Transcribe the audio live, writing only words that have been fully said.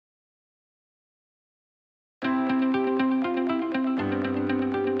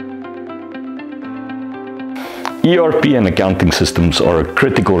ERP and accounting systems are a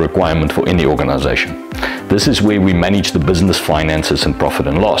critical requirement for any organization. This is where we manage the business finances and profit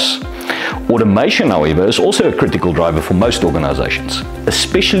and loss. Automation, however, is also a critical driver for most organizations,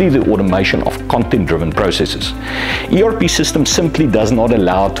 especially the automation of content-driven processes. ERP system simply does not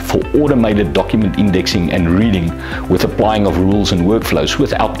allow for automated document indexing and reading with applying of rules and workflows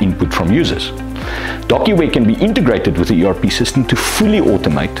without input from users. DocuWare can be integrated with the ERP system to fully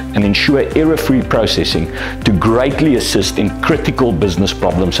automate and ensure error-free processing to greatly assist in critical business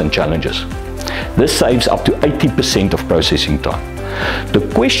problems and challenges. This saves up to 80% of processing time. The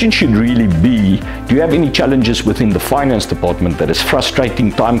question should really be, do you have any challenges within the finance department that is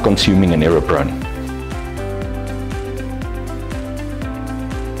frustrating, time-consuming and error-prone?